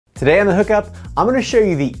Today on The Hookup, I'm going to show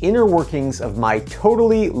you the inner workings of my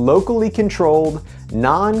totally locally controlled,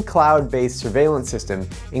 non-cloud-based surveillance system,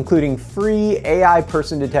 including free AI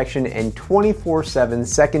person detection and 24/7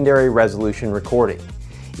 secondary resolution recording.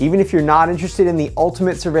 Even if you're not interested in the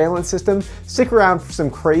ultimate surveillance system, stick around for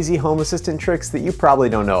some crazy home assistant tricks that you probably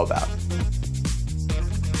don't know about.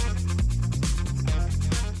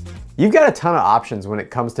 You've got a ton of options when it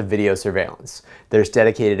comes to video surveillance. There's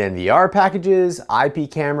dedicated NVR packages, IP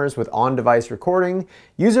cameras with on-device recording,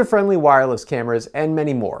 user-friendly wireless cameras, and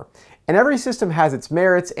many more. And every system has its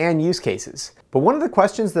merits and use cases. But one of the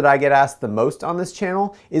questions that I get asked the most on this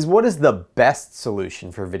channel is, what is the best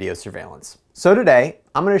solution for video surveillance? So today,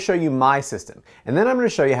 I'm going to show you my system, and then I'm going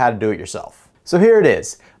to show you how to do it yourself. So here it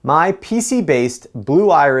is, my PC-based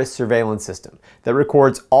Blue Iris surveillance system that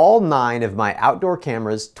records all 9 of my outdoor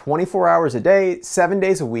cameras 24 hours a day, 7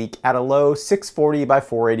 days a week at a low 640 by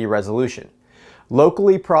 480 resolution.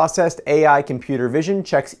 Locally processed AI computer vision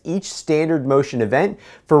checks each standard motion event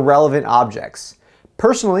for relevant objects.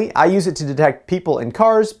 Personally, I use it to detect people in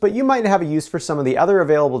cars, but you might have a use for some of the other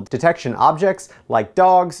available detection objects like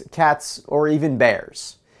dogs, cats, or even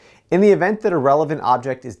bears. In the event that a relevant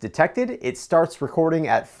object is detected, it starts recording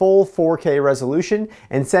at full 4K resolution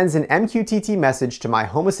and sends an MQTT message to my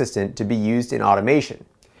Home Assistant to be used in automation.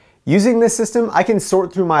 Using this system, I can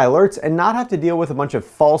sort through my alerts and not have to deal with a bunch of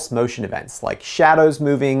false motion events like shadows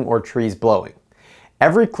moving or trees blowing.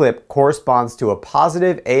 Every clip corresponds to a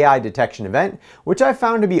positive AI detection event, which I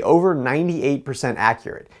found to be over 98%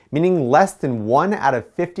 accurate, meaning less than 1 out of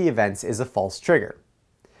 50 events is a false trigger.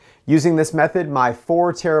 Using this method, my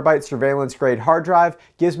 4 terabyte surveillance grade hard drive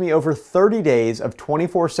gives me over 30 days of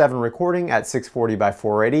 24/7 recording at 640 by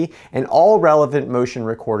 480 and all relevant motion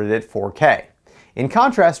recorded at 4K. In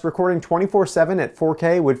contrast, recording 24/7 at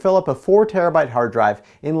 4K would fill up a 4 terabyte hard drive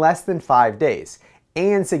in less than 5 days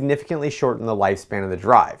and significantly shorten the lifespan of the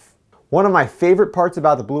drive. One of my favorite parts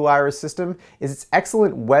about the Blue Iris system is its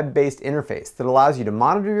excellent web-based interface that allows you to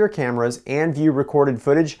monitor your cameras and view recorded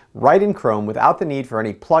footage right in Chrome without the need for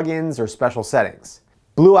any plugins or special settings.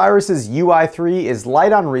 Blue Iris's UI3 is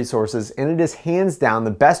light on resources, and it is hands down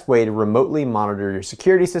the best way to remotely monitor your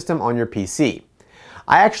security system on your PC.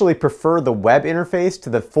 I actually prefer the web interface to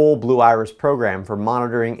the full Blue Iris program for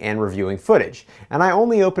monitoring and reviewing footage, and I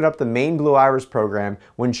only open up the main Blue Iris program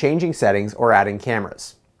when changing settings or adding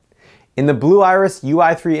cameras. In the Blue Iris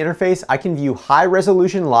UI3 interface, I can view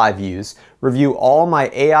high-resolution live views, review all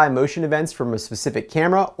my AI motion events from a specific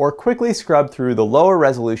camera, or quickly scrub through the lower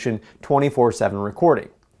resolution 24/7 recording.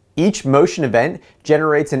 Each motion event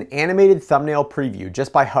generates an animated thumbnail preview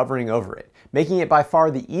just by hovering over it, making it by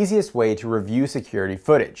far the easiest way to review security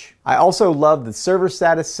footage. I also love the server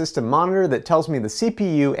status system monitor that tells me the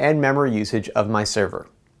CPU and memory usage of my server.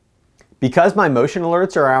 Because my motion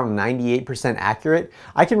alerts are around 98% accurate,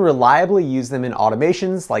 I can reliably use them in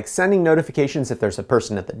automations like sending notifications if there's a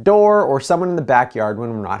person at the door or someone in the backyard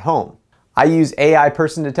when we're not home. I use AI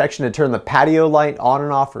person detection to turn the patio light on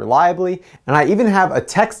and off reliably, and I even have a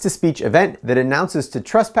text-to-speech event that announces to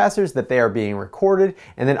trespassers that they are being recorded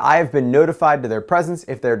and that I have been notified to their presence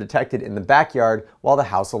if they're detected in the backyard while the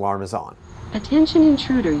house alarm is on. Attention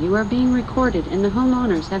intruder, you are being recorded and the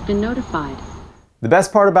homeowners have been notified. The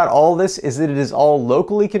best part about all of this is that it is all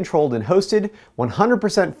locally controlled and hosted,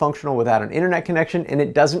 100% functional without an internet connection, and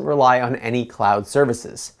it doesn't rely on any cloud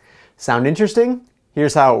services. Sound interesting?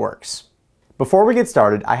 Here's how it works. Before we get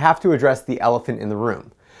started, I have to address the elephant in the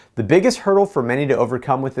room. The biggest hurdle for many to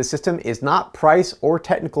overcome with this system is not price or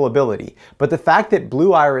technical ability, but the fact that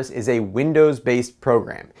Blue Iris is a Windows-based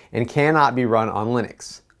program and cannot be run on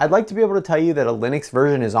Linux. I'd like to be able to tell you that a Linux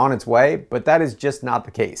version is on its way, but that is just not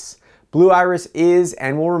the case. Blue Iris is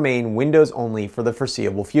and will remain Windows only for the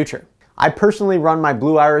foreseeable future. I personally run my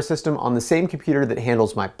Blue Iris system on the same computer that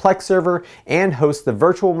handles my Plex server and hosts the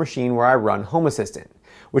virtual machine where I run Home Assistant,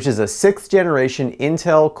 which is a 6th generation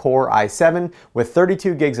Intel Core i7 with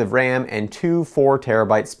 32 gigs of RAM and 2 4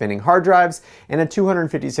 terabyte spinning hard drives and a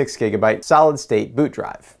 256 gigabyte solid state boot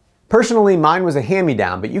drive. Personally, mine was a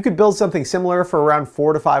hand-me-down, but you could build something similar for around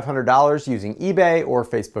 $400 to $500 using eBay or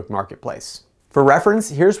Facebook Marketplace. For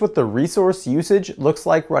reference, here's what the resource usage looks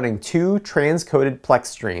like running 2 transcoded Plex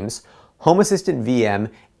streams, Home Assistant VM,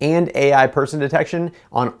 and AI person detection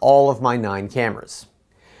on all of my 9 cameras.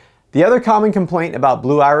 The other common complaint about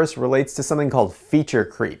Blue Iris relates to something called feature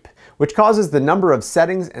creep, which causes the number of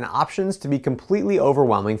settings and options to be completely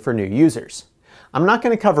overwhelming for new users. I'm not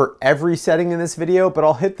going to cover every setting in this video, but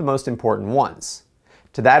I'll hit the most important ones.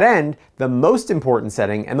 To that end, the most important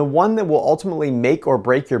setting, and the one that will ultimately make or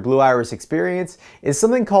break your Blue Iris experience, is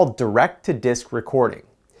something called direct-to-disk recording.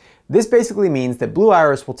 This basically means that Blue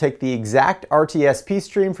Iris will take the exact RTSP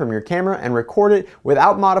stream from your camera and record it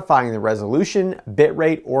without modifying the resolution,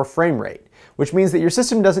 bitrate, or frame rate, which means that your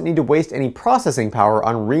system doesn't need to waste any processing power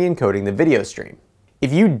on re-encoding the video stream.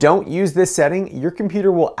 If you don't use this setting, your computer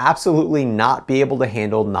will absolutely not be able to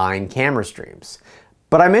handle 9 camera streams.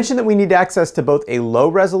 But I mentioned that we need access to both a low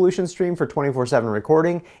resolution stream for 24/7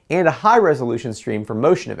 recording and a high resolution stream for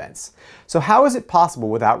motion events. So how is it possible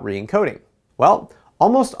without re-encoding? Well,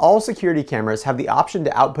 almost all security cameras have the option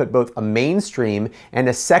to output both a main stream and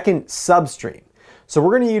a second substream. So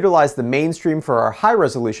we're going to utilize the main stream for our high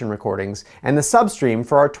resolution recordings and the substream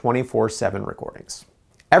for our 24/7 recordings.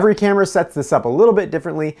 Every camera sets this up a little bit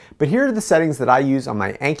differently, but here are the settings that I use on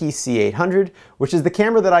my Annke C800, which is the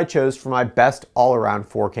camera that I chose for my best all-around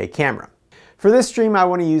 4K camera. For this stream, I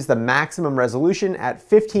want to use the maximum resolution at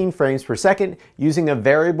 15 frames per second using a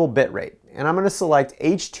variable bitrate, and I'm going to select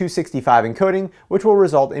H.265 encoding, which will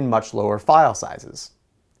result in much lower file sizes.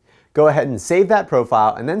 Go ahead and save that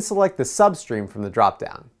profile and then select the substream from the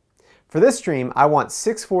dropdown. For this stream, I want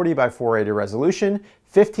 640 by 480 resolution,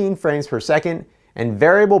 15 frames per second, and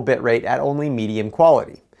variable bitrate at only medium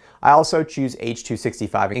quality. I also choose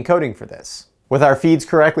H.265 encoding for this. With our feeds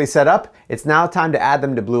correctly set up, it's now time to add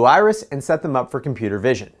them to Blue Iris and set them up for computer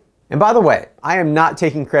vision. And by the way, I am not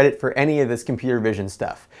taking credit for any of this computer vision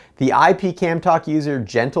stuff. The IP CamTalk user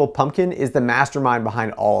Gentle Pumpkin is the mastermind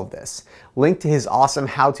behind all of this. Link to his awesome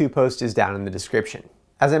how-to post is down in the description.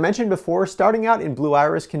 As I mentioned before, starting out in Blue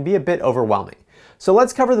Iris can be a bit overwhelming. So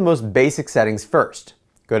let's cover the most basic settings first.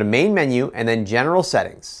 Go to Main Menu and then General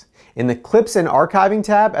Settings. In the Clips and Archiving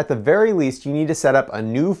tab, at the very least, you need to set up a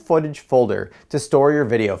new footage folder to store your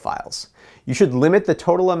video files. You should limit the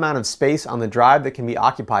total amount of space on the drive that can be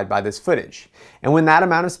occupied by this footage. And when that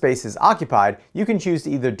amount of space is occupied, you can choose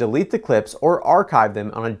to either delete the clips or archive them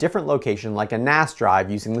on a different location like a NAS drive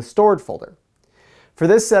using the Stored folder. For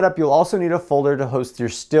this setup, you'll also need a folder to host your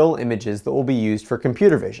still images that will be used for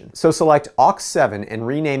computer vision. So select aux7 and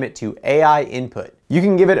rename it to AI Input. You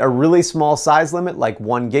can give it a really small size limit like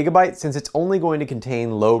 1 GB since it's only going to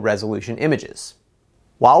contain low resolution images.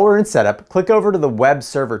 While we're in setup, click over to the Web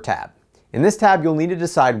Server tab. In this tab, you'll need to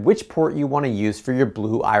decide which port you want to use for your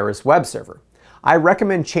Blue Iris web server. I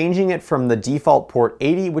recommend changing it from the default port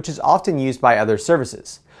 80, which is often used by other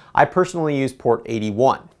services. I personally use port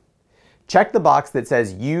 81. Check the box that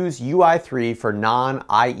says Use UI3 for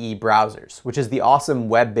non-IE browsers, which is the awesome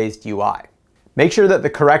web-based UI. Make sure that the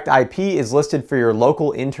correct IP is listed for your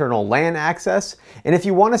local internal LAN access, and if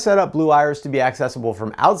you want to set up Blue Iris to be accessible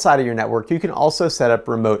from outside of your network, you can also set up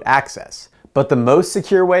remote access. But the most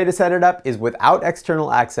secure way to set it up is without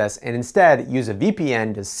external access and instead use a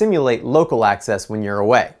VPN to simulate local access when you're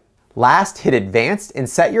away. Last, hit Advanced and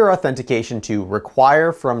set your authentication to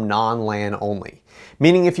Require from non-LAN only,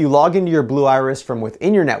 meaning if you log into your Blue Iris from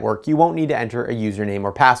within your network, you won't need to enter a username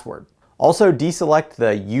or password. Also, deselect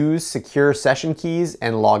the Use Secure Session Keys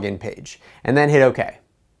and Login page, and then hit OK.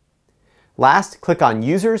 Last, click on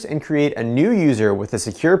Users and create a new user with a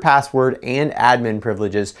secure password and admin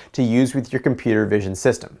privileges to use with your computer vision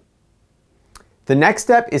system. The next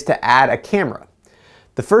step is to add a camera.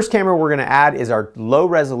 The first camera we're going to add is our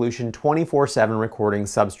low-resolution 24/7 recording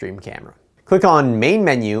substream camera. Click on Main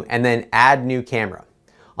Menu and then Add New Camera.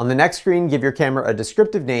 On the next screen, give your camera a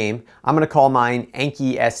descriptive name. I'm going to call mine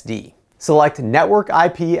Annke SD. Select Network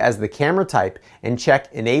IP as the camera type and check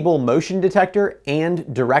Enable Motion Detector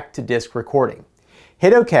and Direct-to-Disk Recording.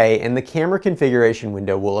 Hit OK and the camera configuration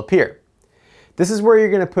window will appear. This is where you're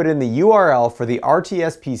going to put in the URL for the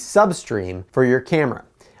RTSP substream for your camera,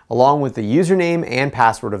 along with the username and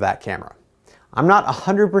password of that camera. I'm not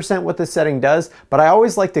 100% what this setting does, but I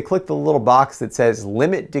always like to click the little box that says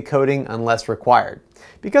Limit Decoding Unless Required,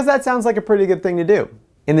 because that sounds like a pretty good thing to do.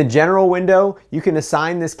 In the General window, you can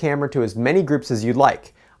assign this camera to as many groups as you'd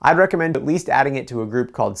like. I'd recommend at least adding it to a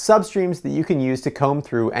group called Substreams that you can use to comb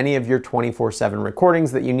through any of your 24/7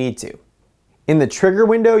 recordings that you need to. In the Trigger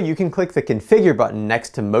window, you can click the Configure button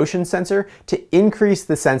next to Motion Sensor to increase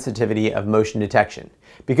the sensitivity of motion detection,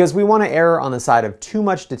 because we want to err on the side of too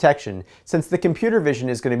much detection since the computer vision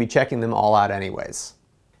is going to be checking them all out anyways.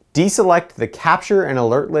 Deselect the Capture and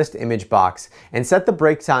Alert List image box and set the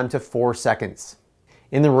break time to 4 seconds.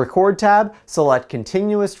 In the Record tab, select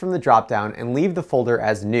Continuous from the dropdown and leave the folder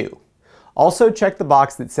as New. Also check the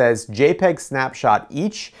box that says JPEG Snapshot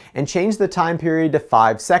Each and change the time period to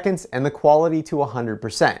 5 seconds and the quality to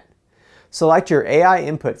 100%. Select your AI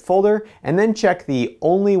Input folder and then check the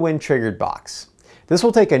Only When Triggered box. This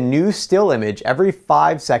will take a new still image every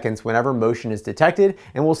 5 seconds whenever motion is detected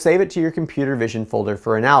and will save it to your computer vision folder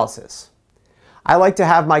for analysis. I like to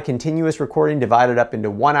have my continuous recording divided up into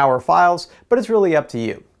 1-hour files, but it's really up to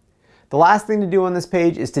you. The last thing to do on this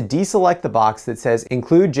page is to deselect the box that says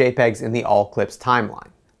Include JPEGs in the All Clips timeline.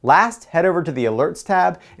 Last, head over to the Alerts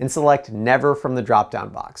tab and select Never from the drop-down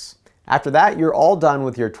box. After that, you're all done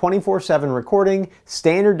with your 24/7 recording,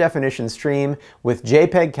 standard definition stream with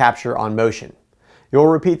JPEG capture on motion. You'll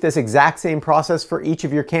repeat this exact same process for each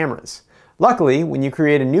of your cameras. Luckily, when you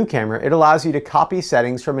create a new camera, it allows you to copy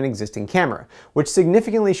settings from an existing camera, which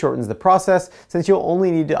significantly shortens the process since you'll only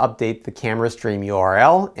need to update the camera stream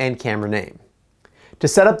URL and camera name. To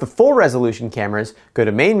set up the full resolution cameras, go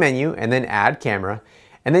to Main Menu and then Add Camera,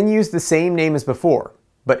 and then use the same name as before,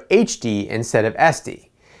 but HD instead of SD.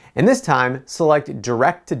 And this time, select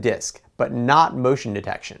Direct to Disk, but not motion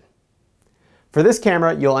detection. For this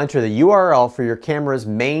camera, you'll enter the URL for your camera's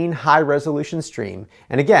main high-resolution stream,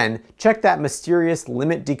 and again, check that mysterious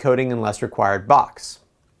Limit Decoding Unless Required box.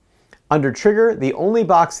 Under Trigger, the only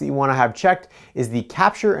box that you want to have checked is the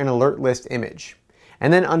Capture and Alert List image.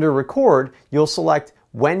 And then under Record, you'll select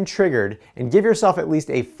When Triggered and give yourself at least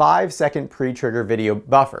a 5-second pre-trigger video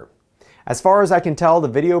buffer. As far as I can tell, the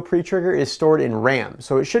video pre-trigger is stored in RAM,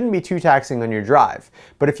 so it shouldn't be too taxing on your drive.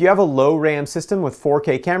 But if you have a low RAM system with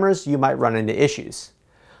 4K cameras, you might run into issues.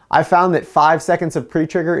 I found that 5 seconds of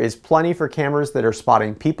pre-trigger is plenty for cameras that are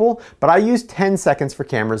spotting people, but I use 10 seconds for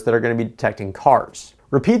cameras that are going to be detecting cars.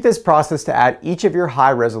 Repeat this process to add each of your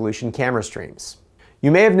high-resolution camera streams.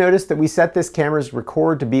 You may have noticed that we set this camera's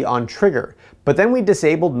record to be on trigger, but then we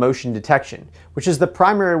disabled motion detection, which is the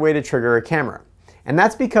primary way to trigger a camera. And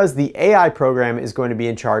that's because the AI program is going to be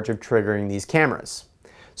in charge of triggering these cameras.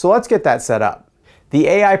 So let's get that set up. The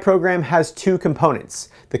AI program has two components,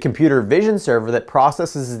 the computer vision server that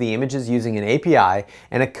processes the images using an API,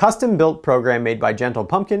 and a custom-built program made by Gentle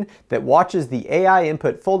Pumpkin that watches the AI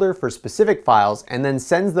input folder for specific files and then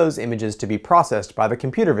sends those images to be processed by the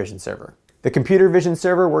computer vision server. The computer vision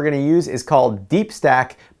server we're going to use is called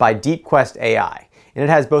DeepStack by DeepQuest AI, and it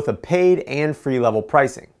has both a paid and free level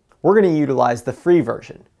pricing. We're going to utilize the free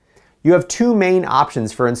version. You have two main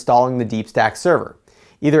options for installing the DeepStack server,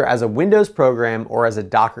 either as a Windows program or as a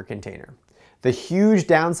Docker container. The huge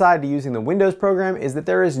downside to using the Windows program is that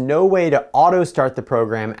there is no way to auto-start the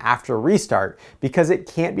program after restart because it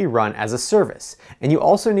can't be run as a service, and you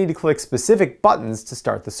also need to click specific buttons to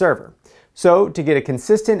start the server. So to get a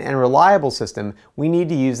consistent and reliable system, we need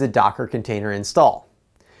to use the Docker container install.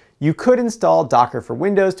 You could install Docker for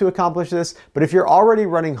Windows to accomplish this, but if you're already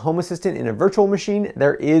running Home Assistant in a virtual machine,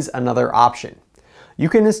 there is another option. You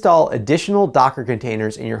can install additional Docker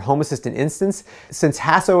containers in your Home Assistant instance since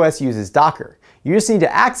HassOS uses Docker. You just need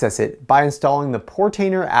to access it by installing the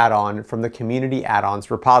Portainer add-on from the Community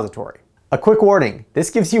Add-ons repository. A quick warning,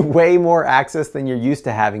 this gives you way more access than you're used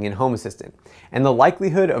to having in Home Assistant, and the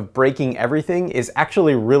likelihood of breaking everything is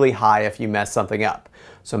actually really high if you mess something up.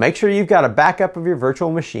 So make sure you've got a backup of your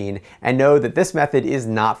virtual machine and know that this method is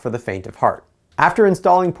not for the faint of heart. After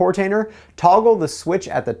installing Portainer, toggle the switch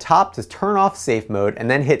at the top to turn off safe mode and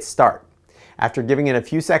then hit start. After giving it a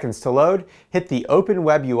few seconds to load, hit the Open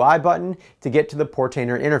Web UI button to get to the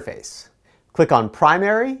Portainer interface. Click on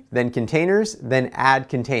Primary, then Containers, then Add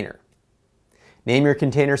Container. Name your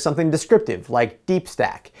container something descriptive like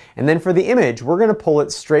DeepStack, and then for the image, we're going to pull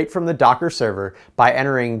it straight from the Docker server by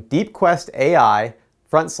entering DeepQuest AI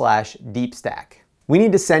 /DeepStack. We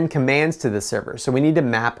need to send commands to the server, so we need to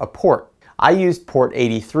map a port. I used port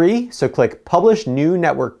 83, so click Publish New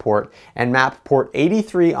Network Port and map port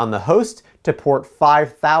 83 on the host to port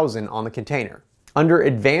 5000 on the container. Under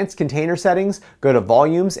Advanced Container Settings, go to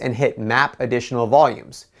Volumes and hit Map Additional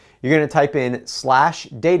Volumes. You're going to type in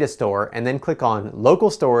 /datastore and then click on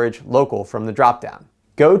Local Storage Local from the dropdown.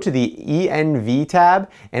 Go to the ENV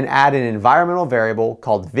tab and add an environmental variable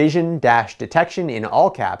called vision-detection in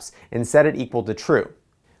all caps and set it equal to true.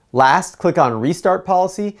 Last, click on Restart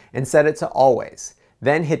Policy and set it to Always.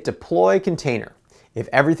 Then hit Deploy Container. If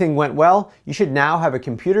everything went well, you should now have a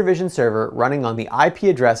computer vision server running on the IP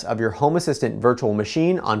address of your Home Assistant virtual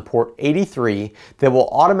machine on port 83 that will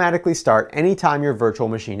automatically start anytime your virtual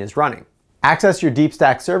machine is running. Access your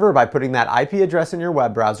DeepStack server by putting that IP address in your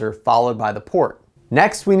web browser followed by the port.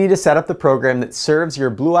 Next, we need to set up the program that serves your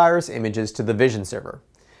Blue Iris images to the Vision server.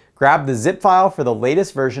 Grab the zip file for the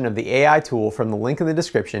latest version of the AI tool from the link in the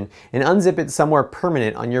description and unzip it somewhere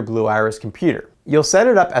permanent on your Blue Iris computer. You'll set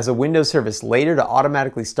it up as a Windows service later to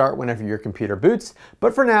automatically start whenever your computer boots,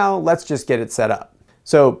 but for now, let's just get it set up.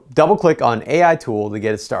 So double-click on AI tool to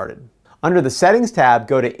get it started. Under the Settings tab,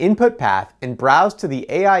 go to Input Path and browse to the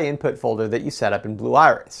AI input folder that you set up in Blue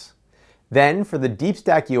Iris. Then for the deep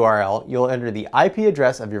stack URL, you'll enter the IP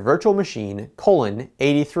address of your virtual machine,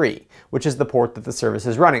 :83, which is the port that the service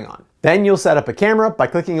is running on. Then you'll set up a camera by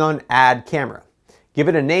clicking on Add Camera. Give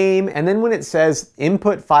it a name, and then when it says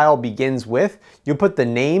input file begins with, you'll put the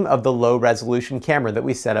name of the low resolution camera that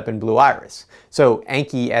we set up in Blue Iris. So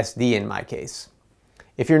Annke SD in my case.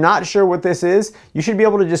 If you're not sure what this is, you should be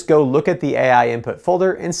able to just go look at the AI input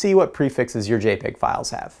folder and see what prefixes your JPEG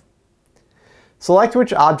files have. Select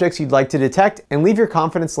which objects you'd like to detect and leave your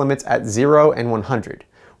confidence limits at 0 and 100.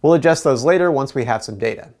 We'll adjust those later once we have some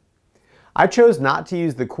data. I chose not to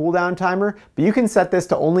use the cooldown timer, but you can set this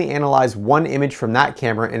to only analyze one image from that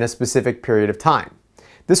camera in a specific period of time.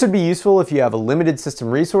 This would be useful if you have a limited system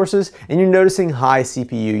resources and you're noticing high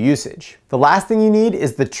CPU usage. The last thing you need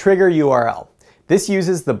is the trigger URL. This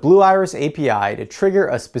uses the Blue Iris API to trigger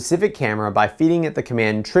a specific camera by feeding it the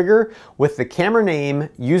command trigger with the camera name,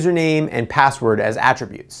 username, and password as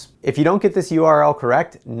attributes. If you don't get this URL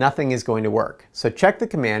correct, nothing is going to work. So check the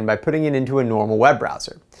command by putting it into a normal web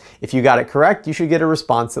browser. If you got it correct, you should get a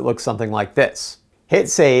response that looks something like this. Hit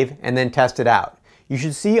save and then test it out. You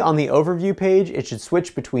should see on the overview page, it should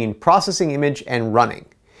switch between processing image and running.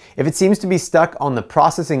 If it seems to be stuck on the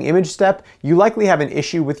processing image step, you likely have an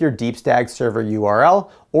issue with your DeepStack server URL,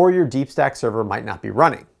 or your DeepStack server might not be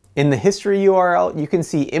running. In the history URL, you can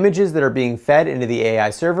see images that are being fed into the AI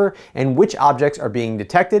server and which objects are being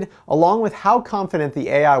detected, along with how confident the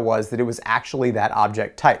AI was that it was actually that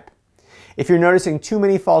object type. If you're noticing too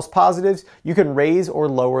many false positives, you can raise or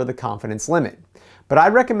lower the confidence limit. But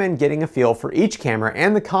I'd recommend getting a feel for each camera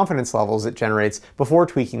and the confidence levels it generates before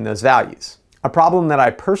tweaking those values. A problem that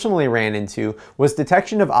I personally ran into was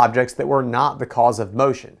detection of objects that were not the cause of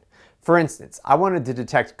motion. For instance, I wanted to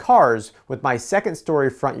detect cars with my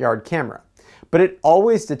second-story front yard camera, but it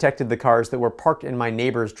always detected the cars that were parked in my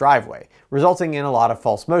neighbor's driveway, resulting in a lot of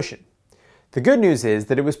false motion. The good news is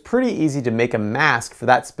that it was pretty easy to make a mask for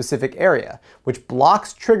that specific area, which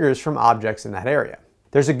blocks triggers from objects in that area.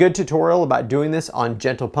 There's a good tutorial about doing this on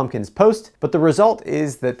Gentle Pumpkin's post, but the result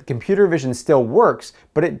is that the computer vision still works,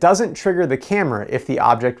 but it doesn't trigger the camera if the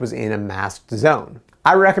object was in a masked zone.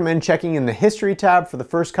 I recommend checking in the History tab for the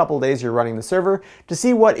first couple days you're running the server to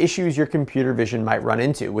see what issues your computer vision might run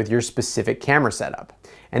into with your specific camera setup.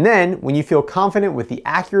 And then, when you feel confident with the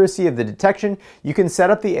accuracy of the detection, you can set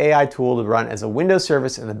up the AI tool to run as a Windows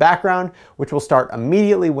service in the background, which will start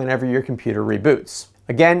immediately whenever your computer reboots.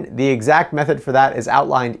 Again, the exact method for that is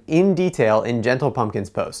outlined in detail in Gentle Pumpkin's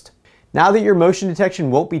post. Now that your motion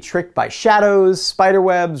detection won't be tricked by shadows, spider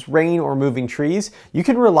webs, rain, or moving trees, you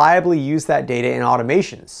can reliably use that data in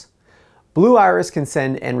automations. Blue Iris can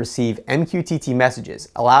send and receive MQTT messages,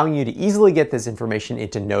 allowing you to easily get this information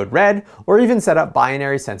into Node-RED or even set up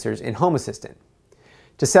binary sensors in Home Assistant.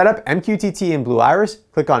 To set up MQTT in Blue Iris,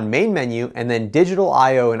 click on Main Menu and then Digital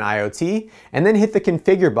I/O and IoT, and then hit the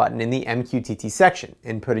Configure button in the MQTT section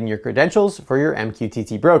and put in your credentials for your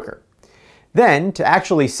MQTT broker. Then, to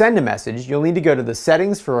actually send a message, you'll need to go to the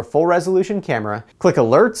settings for a full resolution camera, click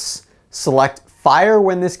Alerts, select Fire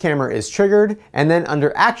when this camera is triggered, and then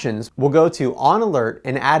under Actions, we'll go to On Alert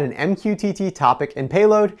and add an MQTT topic and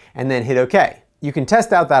payload, and then hit OK. You can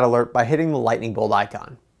test out that alert by hitting the lightning bolt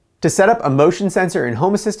icon. To set up a motion sensor in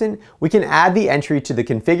Home Assistant, we can add the entry to the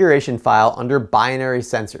configuration file under Binary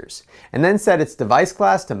Sensors, and then set its device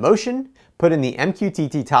class to Motion, put in the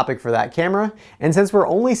MQTT topic for that camera, and since we're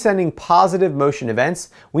only sending positive motion events,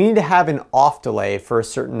 we need to have an off delay for a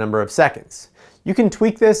certain number of seconds. You can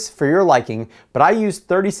tweak this for your liking, but I used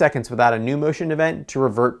 30 seconds without a new motion event to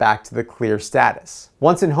revert back to the clear status.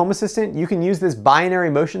 Once in Home Assistant, you can use this binary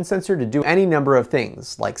motion sensor to do any number of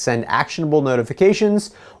things, like send actionable notifications,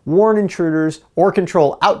 warn intruders, or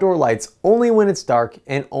control outdoor lights only when it's dark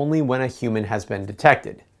and only when a human has been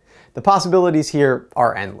detected. The possibilities here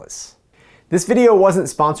are endless. This video wasn't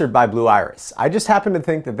sponsored by Blue Iris. I just happen to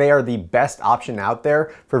think that they are the best option out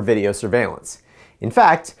there for video surveillance. In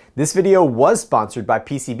fact, this video was sponsored by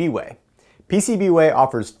PCBWay. PCBWay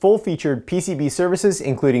offers full-featured PCB services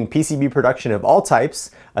including PCB production of all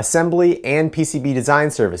types, assembly, and PCB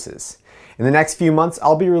design services. In the next few months,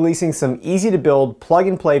 I'll be releasing some easy-to-build,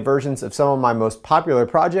 plug-and-play versions of some of my most popular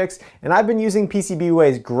projects, and I've been using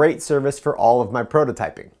PCBWay's great service for all of my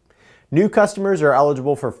prototyping. New customers are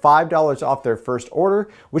eligible for $5 off their first order,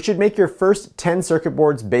 which should make your first 10 circuit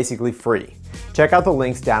boards basically free. Check out the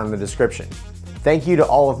links down in the description. Thank you to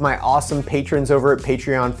all of my awesome patrons over at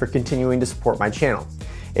Patreon for continuing to support my channel.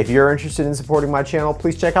 If you're interested in supporting my channel,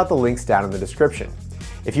 please check out the links down in the description.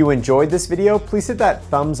 If you enjoyed this video, please hit that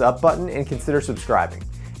thumbs up button and consider subscribing.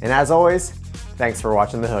 And as always, thanks for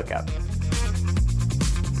watching The Hookup.